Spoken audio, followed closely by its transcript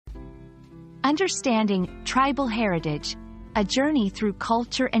Understanding Tribal Heritage, a journey through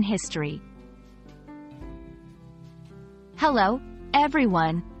culture and history. Hello,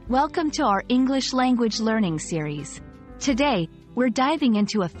 everyone. Welcome to our English language learning series. Today, we're diving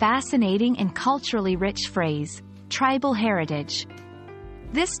into a fascinating and culturally rich phrase, tribal heritage.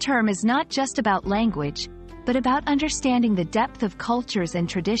 This term is not just about language, but about understanding the depth of cultures and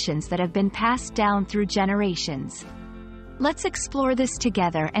traditions that have been passed down through generations. Let's explore this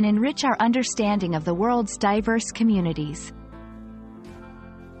together and enrich our understanding of the world's diverse communities.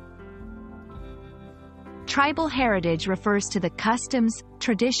 Tribal heritage refers to the customs,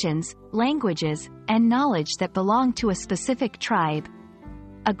 traditions, languages, and knowledge that belong to a specific tribe,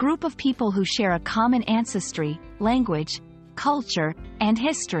 a group of people who share a common ancestry, language, culture, and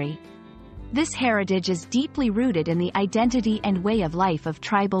history. This heritage is deeply rooted in the identity and way of life of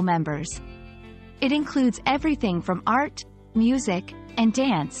tribal members. It includes everything from art, music, and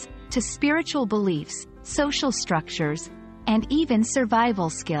dance, to spiritual beliefs, social structures, and even survival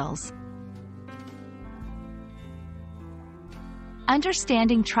skills.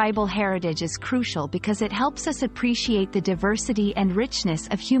 Understanding tribal heritage is crucial because it helps us appreciate the diversity and richness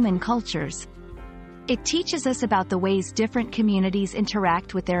of human cultures. It teaches us about the ways different communities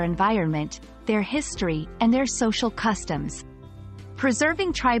interact with their environment, their history, and their social customs.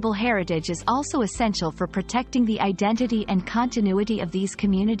 Preserving tribal heritage is also essential for protecting the identity and continuity of these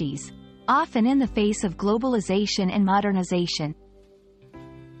communities, often in the face of globalization and modernization.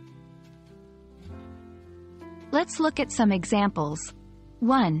 Let's look at some examples.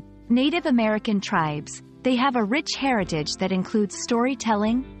 1. Native American tribes. They have a rich heritage that includes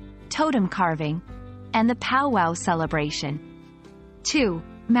storytelling, totem carving, and the powwow celebration. 2.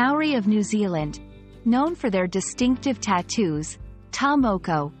 Maori of New Zealand. Known for their distinctive tattoos, tā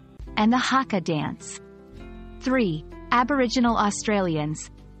moko, and the haka dance. 3. Aboriginal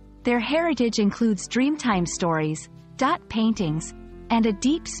Australians. Their heritage includes Dreamtime stories, dot paintings, and a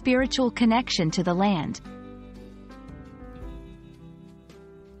deep spiritual connection to the land.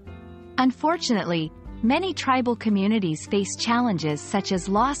 Unfortunately, many tribal communities face challenges such as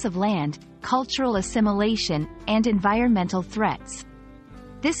loss of land, cultural assimilation, and environmental threats.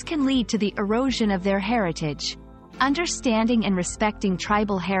 This can lead to the erosion of their heritage. Understanding and respecting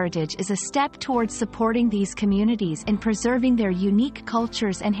tribal heritage is a step towards supporting these communities and preserving their unique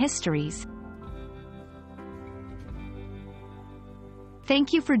cultures and histories.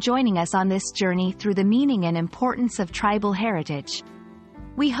 Thank you for joining us on this journey through the meaning and importance of tribal heritage.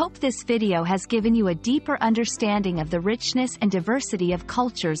 We hope this video has given you a deeper understanding of the richness and diversity of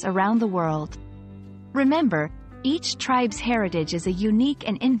cultures around the world. Remember, each tribe's heritage is a unique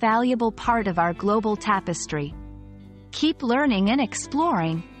and invaluable part of our global tapestry. Keep learning and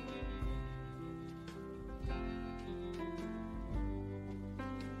exploring.